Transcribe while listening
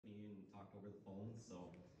over the phone, so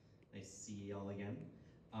nice to see you all again.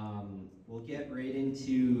 We'll get right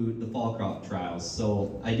into the fall crop trials.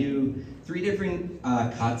 So I do 3 different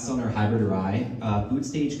cuts on our hybrid rye, boot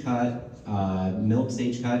stage cut, milk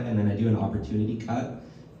stage cut, and then I do an opportunity cut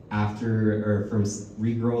after or from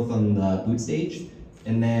regrowth on the boot stage.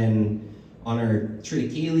 And then on our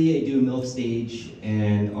triticale, I do a milk stage,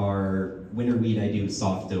 and our winter wheat, I do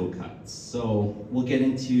soft dough cuts. So we'll get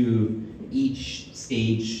into each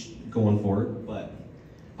stage going forward, but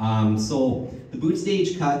so the boot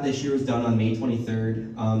stage cut this year was done on May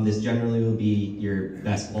 23rd. This generally will be your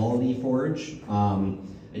best quality forage. I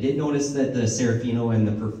did notice that the Serafino and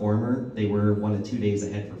the Performer, they were 1 to 2 days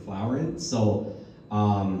ahead for flowering, so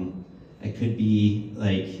it could be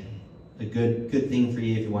like a good thing for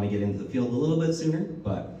you if you want to get into the field a little bit sooner.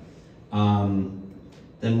 But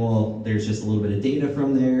then there's just a little bit of data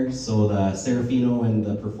from there. So the Serafino and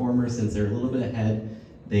the Performer, since they're a little bit ahead,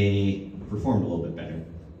 they performed a little bit better.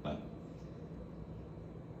 But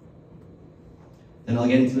then I'll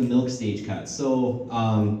get into the milk stage cut.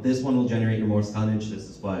 So this one will generate your most tonnage. This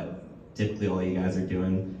is what typically all you guys are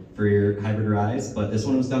doing for your hybrid ryes, but this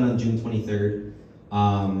one was done on June 23rd.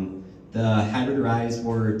 The hybrid ryes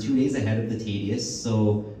were 2 days ahead of the Tadius,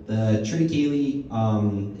 so the triticale,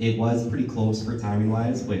 it was pretty close for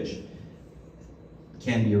timing-wise, which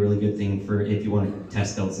can be a really good thing for if you want to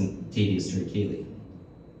test out some Tadius triticale.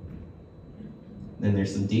 Then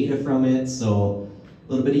there's some data from it, so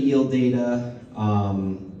a little bit of yield data,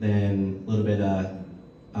 then a little bit of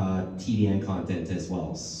TDN content as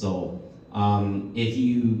well. So if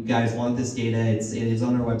you guys want this data, it is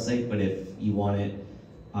on our website, but if you want it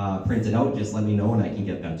printed out, just let me know and I can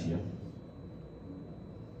get that to you.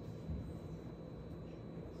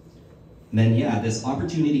 And then yeah, this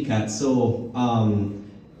opportunity cut. So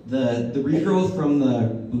the regrowth from the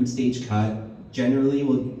boot stage cut generally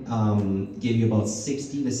will give you about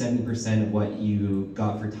 60 to 70% of what you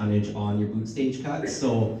got for tonnage on your boot stage cut.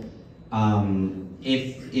 So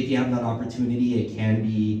if you have that opportunity, it can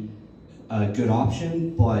be a good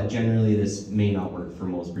option, but generally this may not work for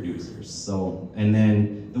most producers. So, and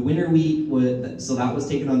then the winter wheat so that was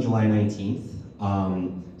taken on July 19th,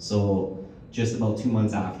 so just about 2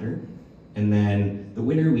 months after. And then the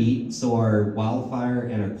winter wheat, so our wildfire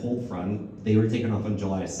and our cold front, they were taken off on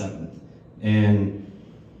July 7th. And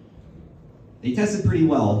they tested pretty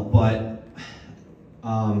well, but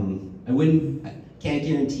I can't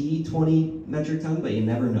guarantee 20 metric ton, but you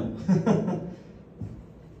never know.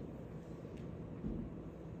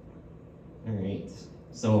 All right,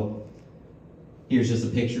 so here's just a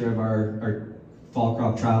picture of our fall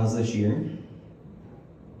crop trials this year.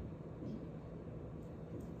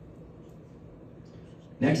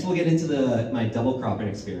 Next, we'll get into my double cropping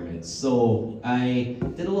experiments. So I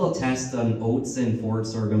did a little test on oats and forage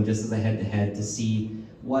sorghum just as a head-to-head to see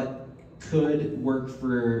what could work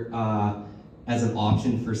for as an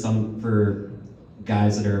option for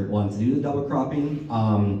guys that are wanting to do the double cropping.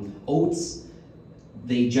 Oats,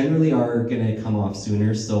 they generally are going to come off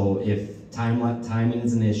sooner, so if timing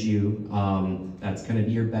is an issue, that's going to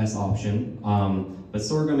be your best option. But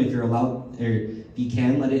sorghum, if you're allowed, or if you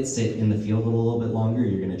can let it sit in the field a little bit longer,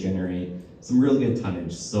 you're going to generate some really good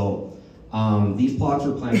tonnage. So these plots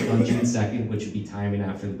were planted on June 2nd, which would be timing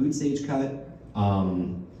after the boot stage cut,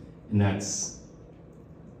 and that's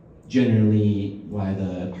generally why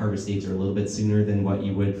the harvest dates are a little bit sooner than what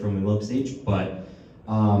you would from a milk stage. But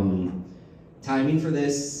timing for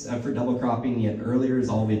this, for double cropping, yet earlier is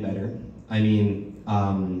always better. I mean,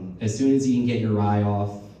 as soon as you can get your rye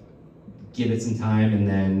off, give it some time and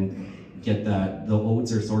then get the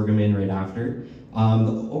oats or sorghum in right after.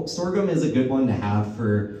 The sorghum is a good one to have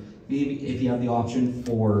for, maybe if you have the option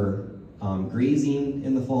for grazing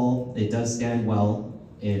in the fall. It does stand well.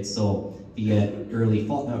 So if you get early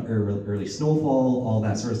fall, early snowfall, all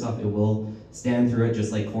that sort of stuff, it will stand through it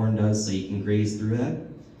just like corn does, so you can graze through that.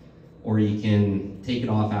 Or you can take it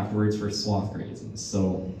off afterwards for swath grazing.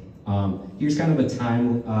 So here's kind of a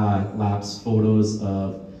time-lapse photos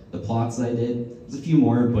of the plots that I did. There's a few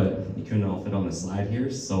more, but you couldn't all fit on the slide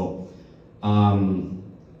here. So on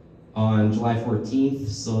July 14th,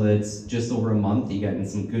 so that's just over a month, you're getting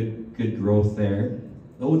some good growth there.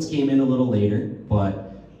 The oats came in a little later, but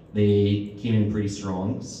they came in pretty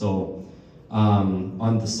strong. So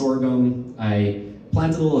on the sorghum, I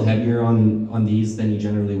planted a little heavier on these than you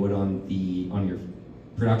generally would on your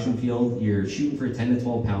production field. You're shooting for 10 to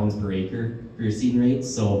 12 pounds per acre for your seeding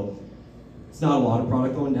rates, so it's not a lot of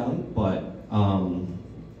product going down, but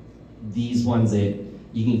these ones,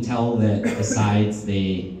 you can tell that the sides,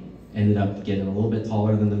 they ended up getting a little bit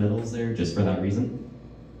taller than the middles there, just for that reason.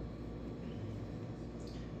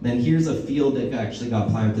 Then here's a field that actually got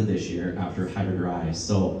planted this year after it had a dry.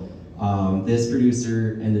 So this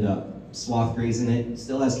producer ended up swath grazing it,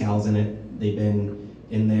 still has cows in it. They've been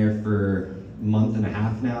in there for a month and a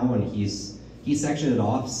half now, and he sectioned it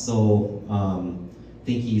off. So I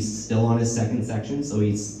think he's still on his second section, so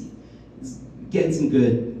he's getting some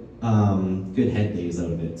good head days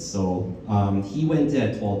out of it. So he went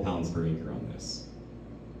at 12 pounds per acre on this.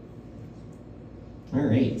 All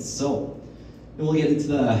right, so then we'll get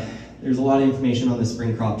into there's a lot of information on the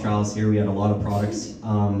spring crop trials here. We had a lot of products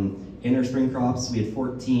in our spring crops. We had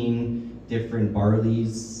 14 different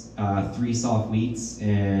barleys, 3 soft wheats,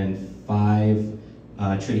 and 5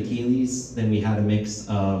 triticales. Then we had a mix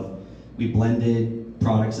of, we blended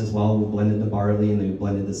products as well. We blended the barley and then we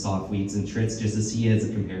blended the soft wheats and trits just to see as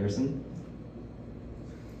a comparison.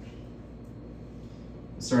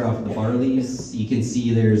 Start off with the barleys. You can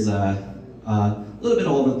see there's a little bit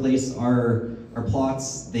all over the place. Our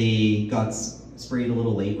plots, they got sprayed a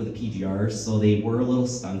little late with a PGR, so they were a little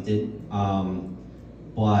stunted,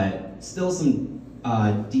 but still some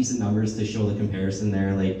decent numbers to show the comparison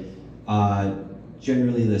there. Like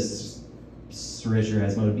generally this Forage or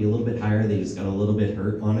Esmo would be a little bit higher. They just got a little bit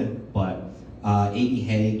hurt on it, but AB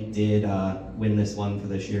Hague did win this one for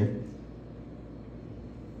this year.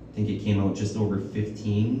 I think it came out just over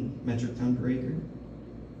 15 metric ton per acre.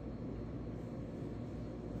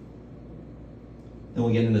 Then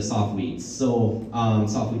we'll get into soft wheats. So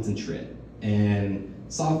soft wheats and trit. And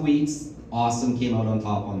soft wheats, awesome, came out on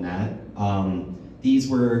top on that. These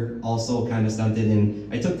were also kind of stunted,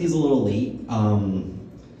 and I took these a little late.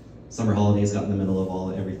 Summer holidays got in the middle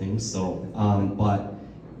of everything. So, but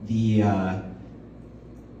the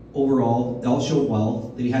overall, they all showed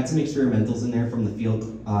well. They had some experimentals in there from the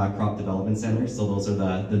Field Crop Development Center. So those are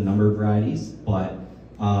the number varieties. But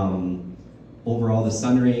overall, the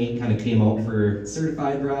Sunray kind of came out for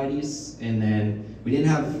certified varieties, and then we didn't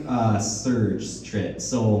have Surge Trit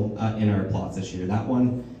so in our plots this year. That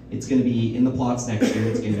one, it's going to be in the plots next year.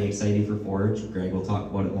 It's going to be exciting for Forage. Greg will talk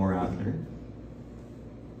about it more after.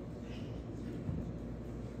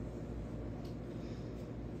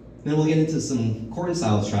 Then we'll get into some corn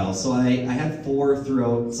styles trials. So I had 4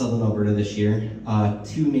 throughout Southern Alberta this year.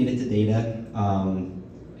 2 made it to data, and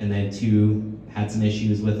then 2 had some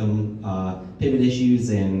issues with them, pivot issues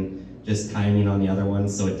and just timing on the other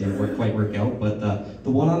ones, so it didn't quite work out. But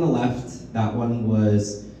the one on the left, that one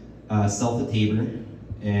was South of Tabor,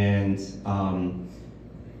 and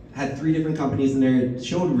had 3 different companies in there. It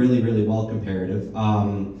showed really, really well comparative.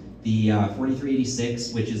 The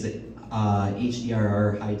 4386, which is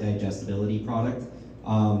HDRR, high digestibility product.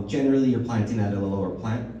 Generally, you're planting at a lower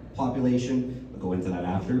plant population. We'll go into that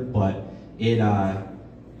after, but it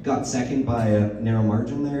got second by a narrow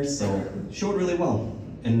margin there, so showed really well.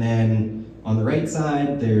 And then on the right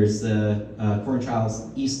side, there's the corn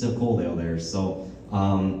trials east of Coaldale there. So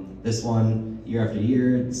this one, year after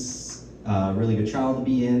year, it's a really good trial to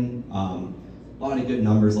be in. A lot of good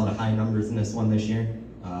numbers, a lot of high numbers in this one this year.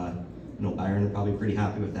 I know Byron is probably pretty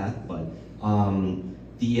happy with that, but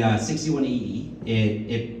the 6180,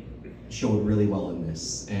 it showed really well in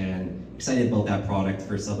this, and excited about that product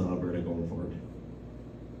for Southern Alberta going forward.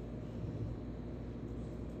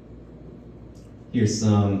 Here's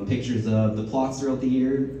some pictures of the plots throughout the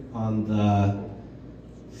year. On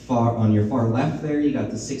your far left there, you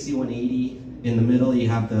got the 6180. In the middle, you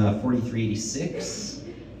have the 4386.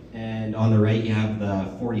 And on the right, you have the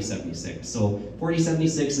 4076. So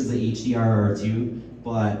 4076 is the HDRR2,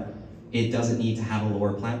 but it doesn't need to have a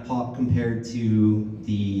lower plant pop compared to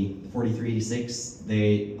the 4386.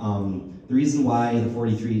 The reason why the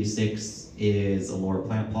 4386 is a lower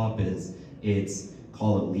plant pop is it's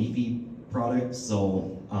called a leafy product.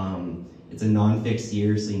 So it's a non-fixed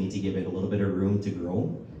year, so you need to give it a little bit of room to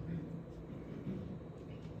grow.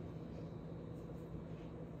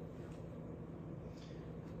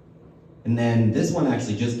 And then this one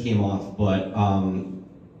actually just came off, but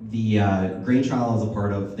the grain trial I was a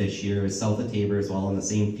part of this year is south of Tabor as well, in the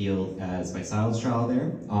same field as my silos trial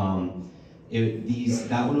there.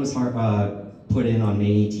 That one was put in on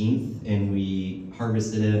May 18th, and we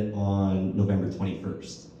harvested it on November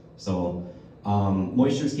 21st. So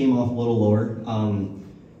moistures came off a little lower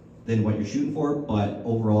than what you're shooting for, but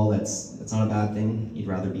overall that's not a bad thing. You'd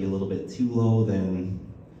rather be a little bit too low than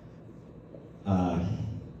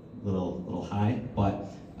little high,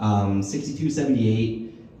 but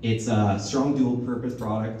 6278, it's a strong dual purpose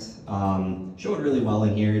product. Showed really well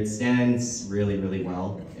in here. It stands really, really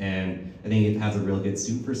well, and I think it has a real good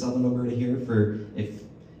suit for Southern Alberta here for if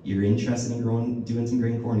you're interested in doing some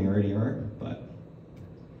grain corn. You already are, but.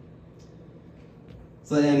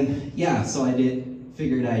 So then, yeah, so I did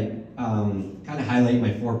figured I'd kind of highlight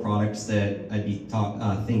my 4 products that I'd be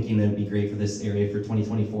thinking that would be great for this area for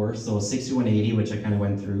 2024. So 6180, which I kind of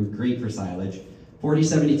went through, great for silage.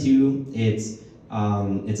 4072, it's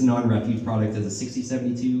a non-refuge product. It's a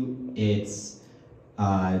 6072. It's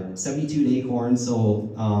 72-day corn,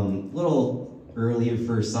 so a little early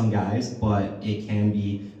for some guys, but it can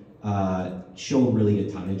be show really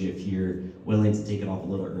good tonnage if you're willing to take it off a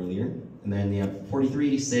little earlier. And then you have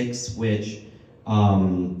 4386, which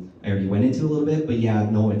I already went into a little bit, but yeah,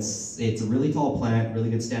 no, it's a really tall plant,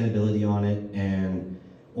 really good standability on it, and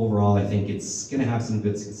overall I think it's gonna have some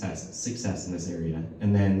good success in this area.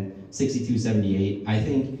 And then 6278, I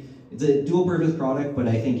think it's a dual purpose product, but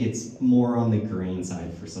I think it's more on the grain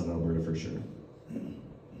side for Southern Alberta for sure.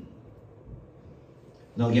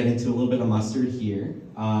 And I'll get into a little bit of mustard here.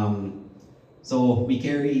 So we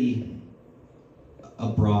carry a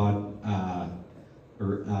broad, I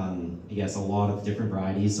guess a lot of different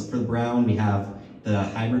varieties. So for the brown, we have the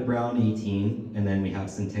hybrid brown 18, and then we have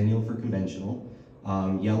Centennial for conventional.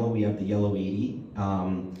 Yellow, we have the yellow 80.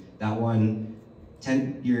 That one,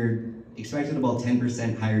 you're expected about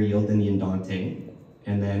 10% higher yield than the Andante.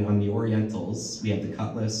 And then on the Orientals, we have the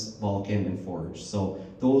Cutlass, Vulcan, and Forage. So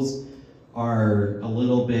those are a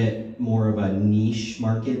little bit more of a niche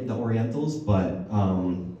market, the Orientals, but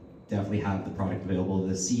definitely have the product available.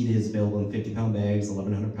 The seed is available in 50-pound bags,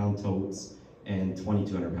 1,100-pound totes, and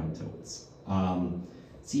 2,200-pound totes.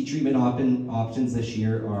 Seed treatment options this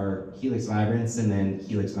year are Helix Vibrance and then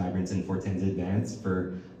Helix Vibrance and 410s Advance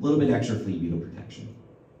for a little bit extra flea beetle protection.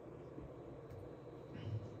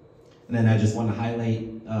 And then I just want to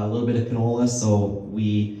highlight a little bit of canola. So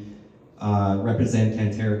we represent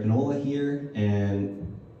Cantera canola here, and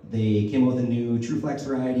they came out with a new TrueFlex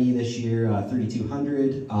variety this year,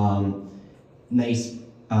 3200. Nice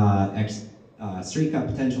straight cut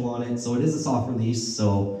potential on it. So it is a soft release,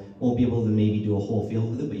 so won't be able to maybe do a whole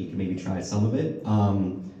field with it, but you can maybe try some of it.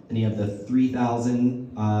 Then you have the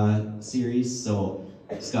 3000 series, so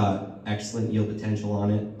it's got excellent yield potential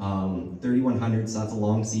on it. 3100, so that's a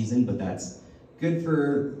long season, but that's good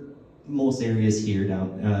for most areas here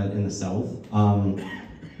down in the south.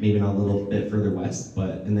 Maybe not a little bit further west,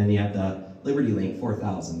 and then you have the Liberty Link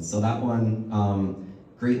 4000. So that one,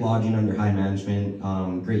 great lodging under high management,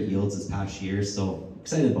 great yields this past year, so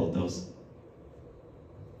excited about those.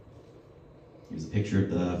 Here's a picture of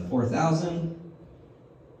the 4000.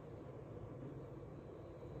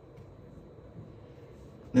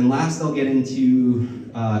 Then last, I'll get into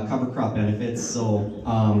cover crop benefits, so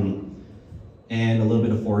and a little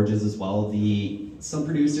bit of forages as well. Some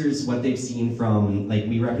producers, what they've seen from, like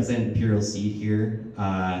we represent Imperial Seed here,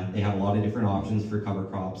 they have a lot of different options for cover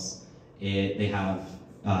crops. They have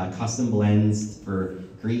custom blends for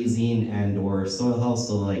grazing and or soil health,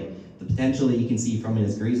 so like the potential that you can see from it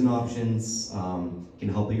is grazing options, can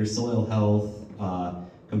help with your soil health,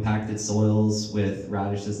 compacted soils with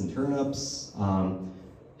radishes and turnips,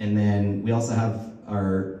 and then we also have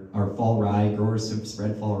our fall rye. Growers who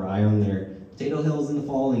spread fall rye on their potato hills in the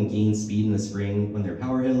fall and gain speed in the spring when they're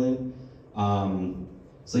power hilling.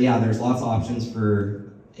 So yeah, there's lots of options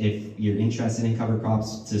for if you're interested in cover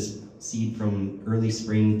crops to seed from early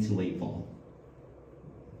spring to late fall.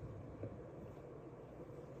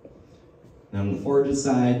 Now on the forages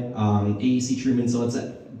side, AEC treatment, so it's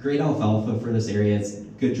a great alfalfa for this area. It's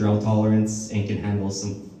good drought tolerance and can handle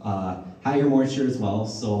some higher moisture as well,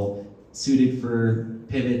 so suited for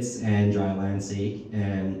pivots and dry land sake.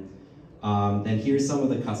 And then here's some of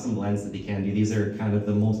the custom blends that they can do. These are kind of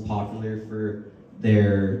the most popular for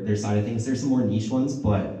their side of things. There's some more niche ones,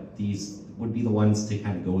 but these would be the ones to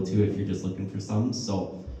kind of go to if you're just looking for some.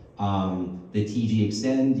 So the TG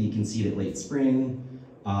Extend, you can seed it late spring.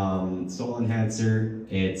 Soil Enhancer,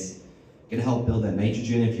 it's gonna help build that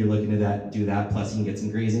nitrogen if you're looking to do that, plus you can get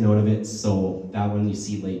some grazing out of it. So that one you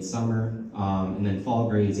seed late summer. And then fall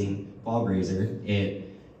grazer,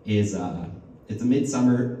 it's a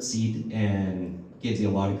midsummer seed and gives you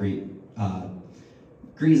a lot of great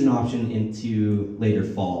grazing option into later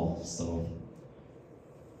fall. So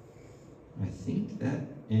I think that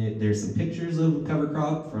there's some pictures of cover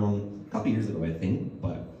crop from a couple years ago, I think,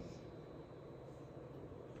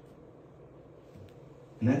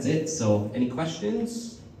 and that's it. So any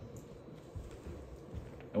questions?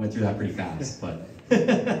 I went through that pretty fast, but.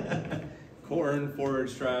 Corn,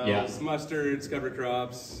 forage trials, yeah. Mustards, cover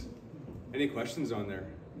crops. Any questions on there?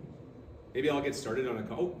 Maybe I'll get started on a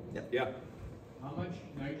yeah. How much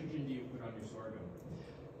nitrogen do you put on your sorghum?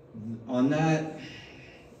 On that,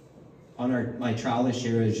 my trial this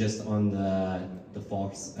year is just on the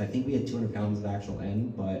fall. I think we had 200 pounds of actual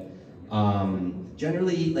N, but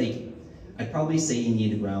generally, like, I'd probably say you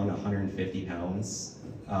need around 150 pounds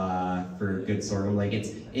for good sorghum. Like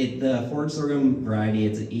the Forage sorghum variety,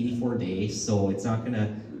 it's an 84 day, so it's not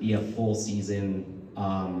gonna be a full season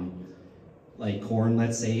like corn,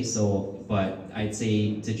 let's say. So, but I'd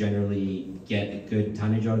say to generally get a good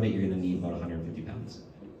tonnage out of it, you're gonna need about 150 pounds.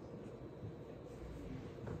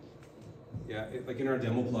 Yeah, like in our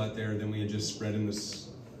demo plot there, then we had just spread in the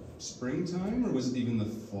springtime, or was it even the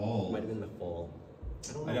fall? Might have been the fall.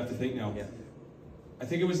 I don't know. I'd have to think now. Yeah. I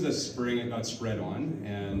think it was the spring it got spread on,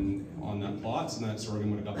 and on that plot, so that sorghum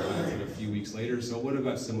would have got planted a few weeks later, so it would have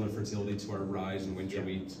got similar fertility to our rye and winter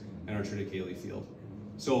wheat and our triticale field.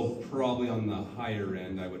 So probably on the higher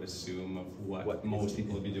end, I would assume, of what most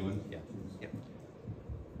people would be doing. Yeah. Yeah.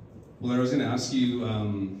 Well, I was going to ask you,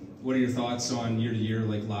 what are your thoughts on year to year?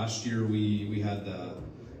 Like last year, we had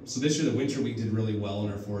so this year the winter wheat did really well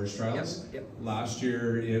in our forage trials. Yep. Last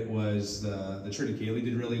year it was the triticale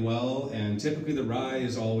did really well, and typically the rye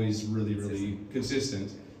is always really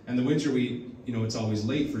consistent. And the winter wheat, you know, it's always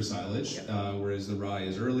late for silage, whereas the rye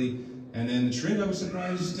is early. And then the trig, I was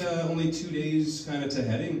surprised, only 2 days kind of to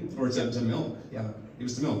heading, or to milk. Yeah. It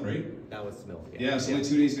was to milk, right? That was the milk. Yeah, so only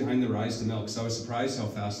 2 days behind the rise to milk. So I was surprised how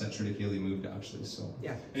fast that triticale moved, actually. So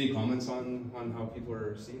Yeah. any comments on how people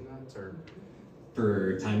are seeing that, or?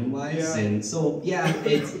 For timing wise, Yeah. and so yeah,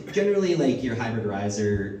 it's generally like your hybrid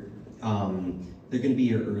riser. They're going to be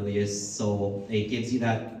your earliest, so it gives you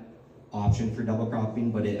that option for double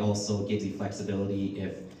cropping, but it also gives you flexibility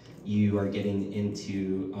if you are getting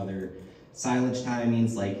into other silage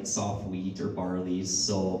timings like soft wheat or barley,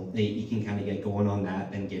 so you can kind of get going on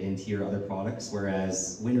that and get into your other products,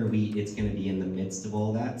 whereas winter wheat, it's going to be in the midst of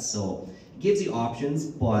all that, so it gives you options,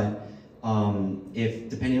 but if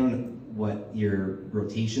depending on what your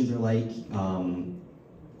rotations are like,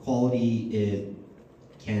 quality, it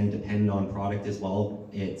can depend on product as well.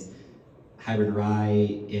 It's hybrid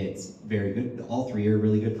rye, it's very good. All three are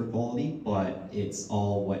really good for quality, but it's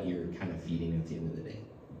all what you're kind of feeding at the end of the day.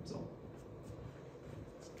 So.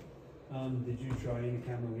 Did you try any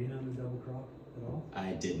camelina on the double crop at all?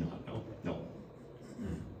 I did not, no.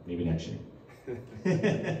 Maybe next year.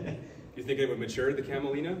 You think it would mature, the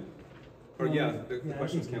camelina? Or the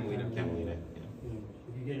question's camelina. Camelina, You know,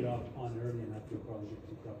 if you get it off on early enough, you'll probably get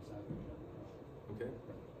 2 crops out of the double crop. Okay.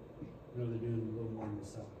 I know they're doing a little more in the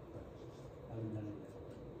south, but I haven't done it yet.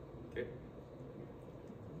 Okay.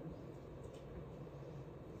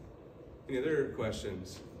 Any other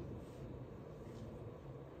questions?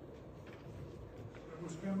 That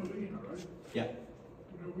was camelina, right? Yeah.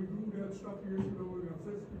 You know, we grew that stuff years ago, we got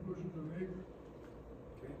 50 bushels an acre.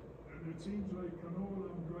 Okay. And it seems like canola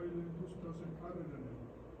on dry land just doesn't cut it anymore.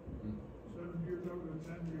 7 years out of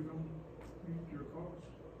 10, you don't meet your costs.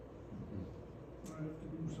 I have to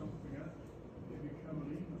do something else. Maybe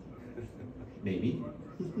camelina's the next thing. Maybe.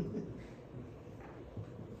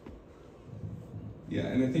 Yeah,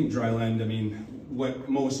 and I think dryland, I mean,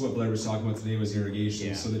 most of what Blair was talking about today was irrigation.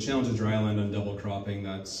 Yeah. So the challenge of dryland on double cropping,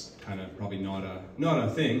 that's kind of probably not a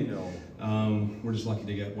thing. No. We're just lucky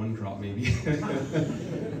to get one crop maybe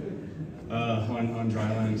on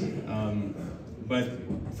dryland. But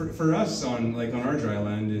for us on our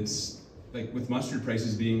dryland, it's like with mustard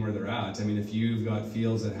prices being where they're at. I mean, if you've got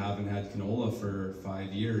fields that haven't had canola for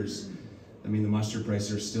 5 years, I mean, the mustard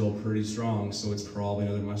prices are still pretty strong, so it's probably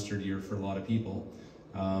another mustard year for a lot of people.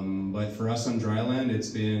 But for us on dryland, it's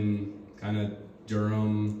been kind of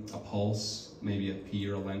durum, a pulse, maybe a pea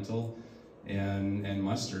or a lentil, and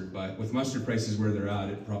mustard. But with mustard prices where they're at,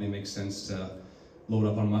 it probably makes sense to load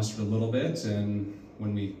up on mustard a little bit, and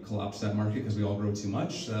when we collapse that market because we all grow too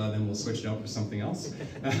much, then we'll switch it out for something else.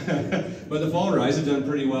 But the fall rye have done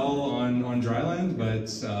pretty well on dryland, but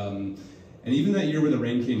and even that year where the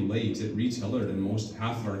rain came late, it retillered, and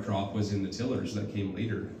half of our crop was in the tillers that came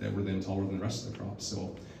later that were then taller than the rest of the crop.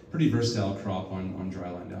 So pretty versatile crop on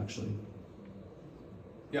dryland actually.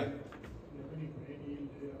 Yeah. Do you have any yield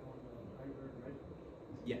data on the hybrid, right?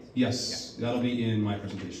 Yes. Yes, that'll be in my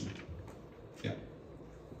presentation. Yeah.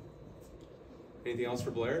 Anything else for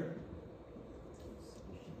Blair?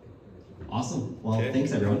 Awesome. Well, Okay.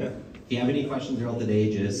 thanks everyone. If you have any questions throughout the day,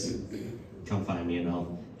 just come find me and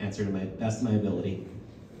I'll answer to my best of my ability.